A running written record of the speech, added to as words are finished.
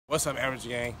What's up, Average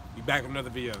Gang? We back with another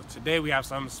video. Today we have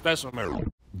something special,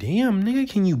 man. Damn, nigga,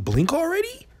 can you blink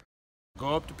already?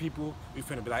 Go up to people, we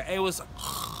finna be like, hey, what's up?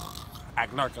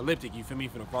 Act narcoleptic, you feel me?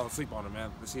 Finna fall asleep on it,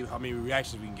 man. Let's see how many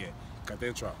reactions we can get. Got the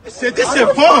intro. This shit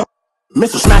fun!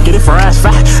 Mr. Smack it if her ass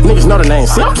fat. Niggas know the name.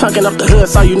 See, I'm tucking up the hood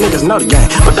so you niggas know the game.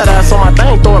 Put that ass on my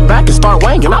thing, throw it back and start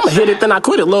wanging. I'ma hit it, then I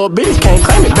quit it. Little bitch can't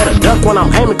claim it. Better duck when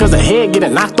I'm aiming, cause the head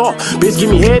getting knocked off. Bitch give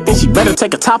me head, then she better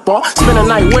take a top off. Spend a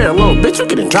night where, little bitch, you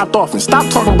getting dropped off. And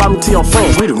stop talking about me to your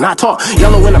friends, we do not talk.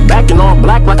 Yellow in the back and all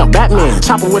black like I'm Batman.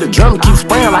 Chopper with a drum, keep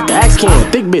spraying like an axe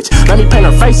can. Thick bitch, let me paint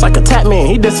her face like a tap man.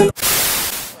 He dissing.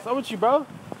 What's up with you, bro?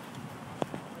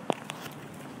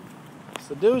 What's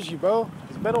the deal with you, bro?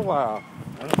 It's been a while.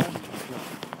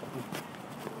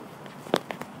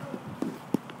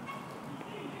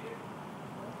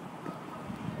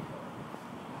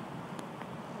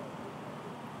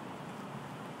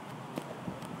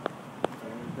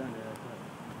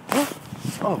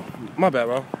 Oh, my bad,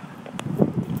 bro.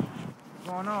 What's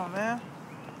going on, man?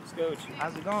 What's good with you?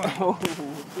 How's it going? Oh,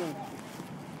 what's good?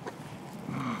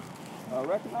 I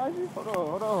recognize you?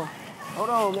 Hold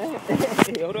on, man.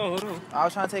 Hey, hold on. I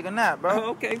was trying to take a nap, bro.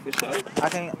 Okay, for sure. I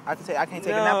can't take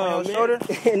a nap on your shoulder.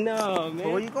 No, man.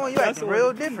 But where you going? You acting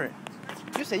real different.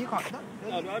 You say you can't.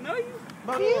 No, do I know you?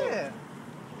 Bro, yeah.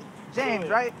 James,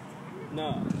 right?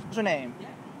 No, What's your name?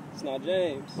 it's not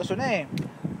James. What's your name?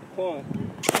 Quan.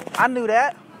 I knew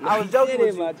that. I was joking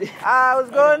with you. My G. I was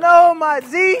going on, my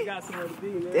G. Got somewhere to be,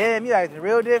 man. Damn, you acting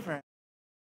real different.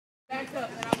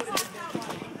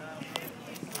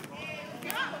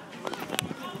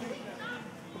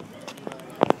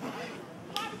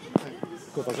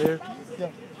 Go back here. Yeah.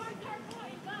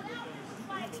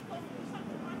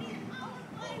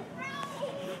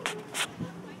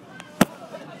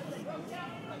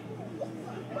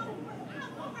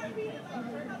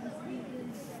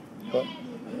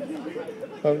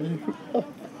 How are you?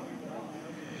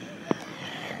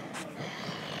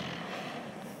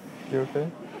 You okay?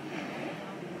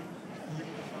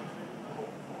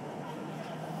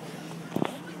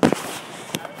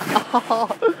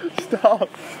 Stop.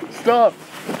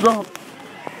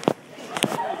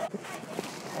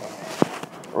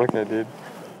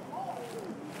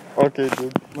 Okay,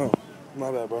 dude. No,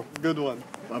 my bad, bro. Good one.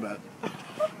 My bad.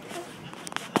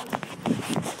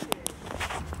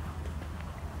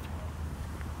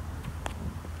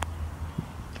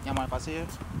 Y'all mind if I see you?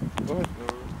 Go ahead.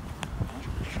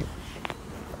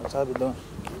 What's up, you doing?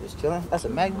 Just chilling? That's a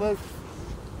MacBook?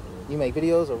 You make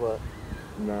videos or what?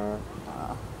 Nah.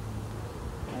 How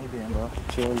you been, bro?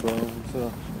 Chilling, bro. What's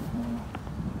up?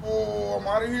 Oh, I'm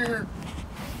out of here.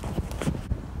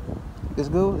 It's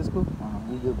good? It's cool?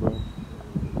 You good, bro?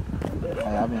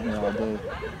 Hey, I've been here all day.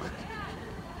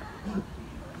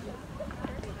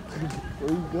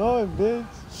 Where you going, bitch?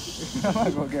 I'm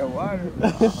not gonna get water.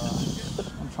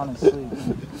 I'm trying to sleep.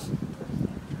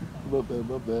 My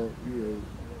bad. You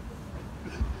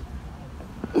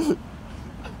right.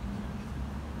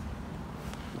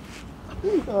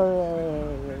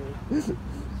 Alright.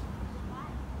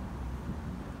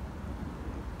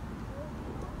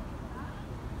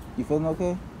 You feeling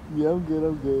okay? Yeah, I'm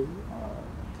good.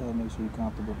 Tell me, make sure you're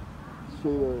comfortable.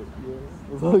 Straight up,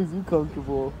 yeah. As long as you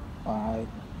comfortable. Alright.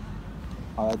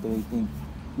 I like the way you think.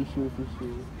 For sure.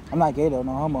 I'm not gay though,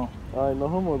 no homo. Alright, no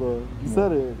homo though. You Yeah.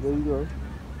 said it. There you go.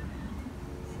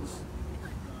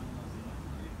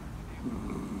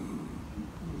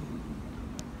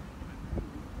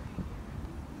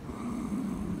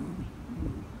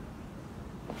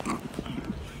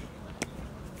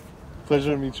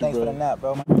 Pleasure to meet you, Thanks bro. for the nap,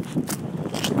 bro.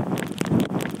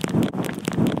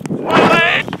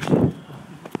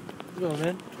 What's up,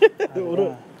 man? What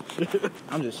up?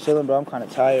 I'm just chilling, bro. I'm kind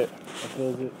of tired. I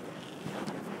feels it.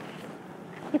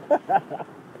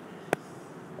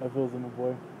 I feels it, my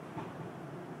boy.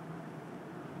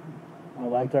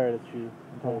 I'm tired of you.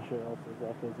 I'm tired of shit also, so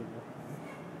I feels it,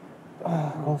 bro.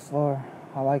 Go slower.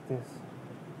 I like this.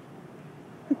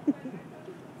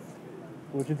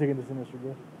 What you taking this semester,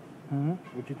 bro? Hmm?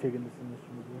 What you taking this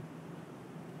semester,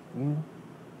 bro? Mm.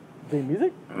 Take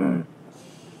music?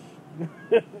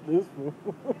 This fool.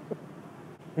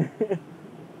 This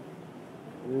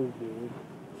dude.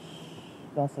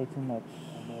 Don't say too much. I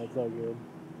know, it's all good.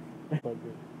 It's all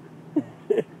good.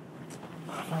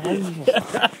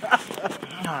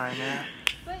 Alright, man.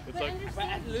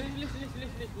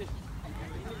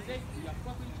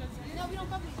 No, we don't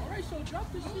fuck with each other. Alright, so drop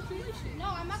the situation. No,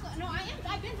 I'm not gonna. No,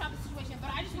 I've been dropping the situation,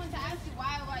 but I just wanted to ask you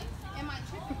why, like, am I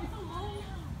tripping?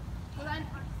 Cause I.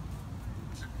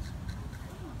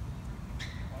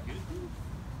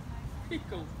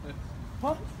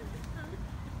 Huh?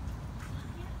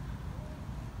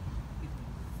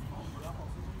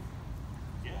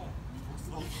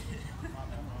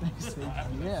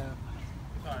 Yeah.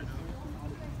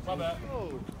 My bad.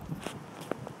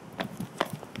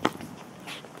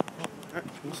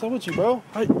 What's up with you, bro?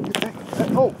 Hey,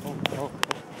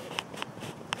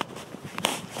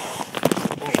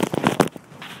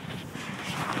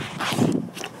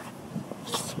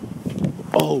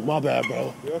 Oh, my bad,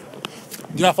 bro.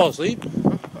 Did I fall asleep?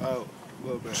 Oh, a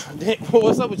little bit. Damn,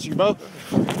 what's up with you, bro?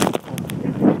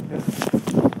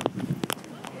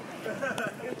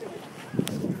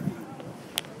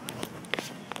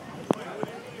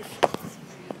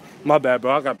 My bad,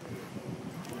 bro.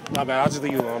 My bad. I'll just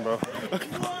leave you alone, bro. Okay.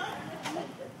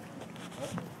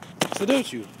 What's the deal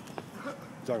with you? What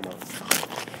you talking about?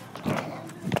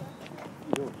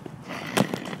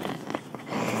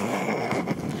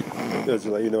 Just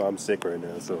to let you know I'm sick right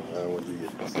now, so I don't want you to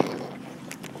get sick.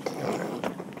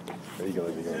 There you go,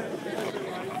 let me go.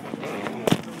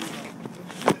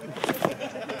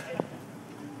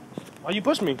 Why you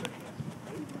push me?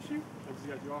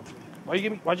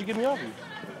 Why'd you get me off you?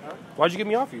 Huh? Why'd you get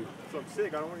me off you? So I'm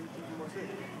sick, I don't want you to keep you more sick.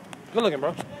 Good looking,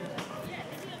 bro.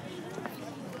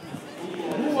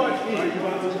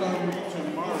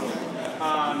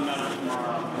 No, not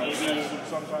tomorrow. Maybe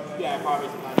sometime. Yeah, probably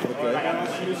sometime. Okay. I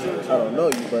don't know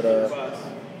you, but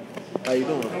how you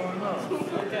doing?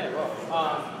 Okay,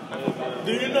 well,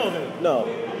 Do you know him? No.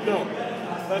 No.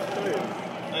 That's clear.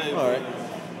 All right.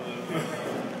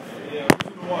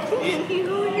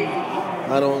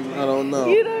 I don't know.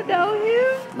 You don't know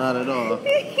him? Not at all.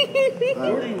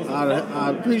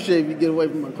 I'd appreciate if you get away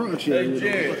from my crotch here.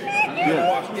 Yeah.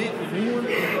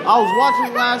 I was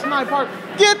watching last night.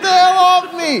 Get the hell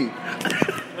off me!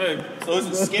 hey, so is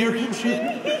it scary and shit?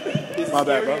 My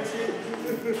bad, bro.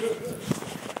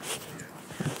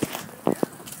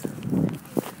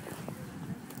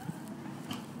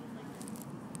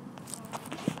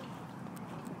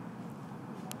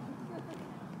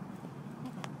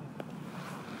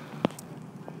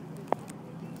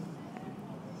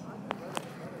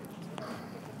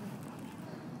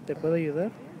 ¿Te puedo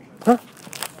ayudar? Huh?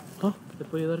 ¿Ah? ¿Te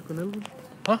puedo ayudar con algo?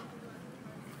 Huh?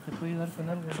 ¿Te puedo ayudar con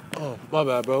algo? Oh, my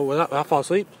bad, bro. When I fall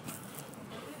asleep?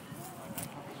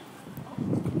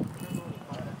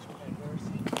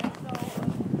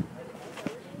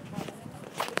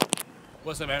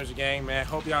 What's up, Manager Gang, man?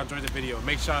 Hope y'all enjoyed the video.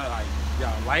 Make sure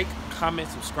y'all like, comment,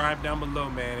 subscribe down below,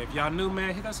 man. If y'all new,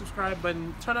 man, hit that subscribe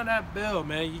button. Turn on that bell,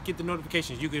 man. You get the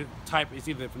notifications. You can type, it's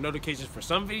either for notifications for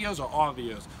some videos or all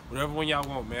videos. Whatever one y'all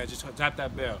want, man. Just tap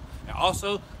that bell. And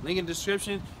also, link in the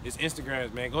description is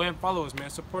Instagrams, man. Go ahead and follow us, man.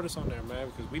 Support us on there, man,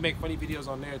 because we make funny videos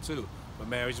on there, too. But,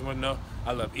 man, we just want to know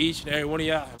I love each and every one of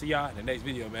y'all. See y'all in the next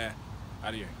video, man. Out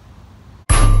of here.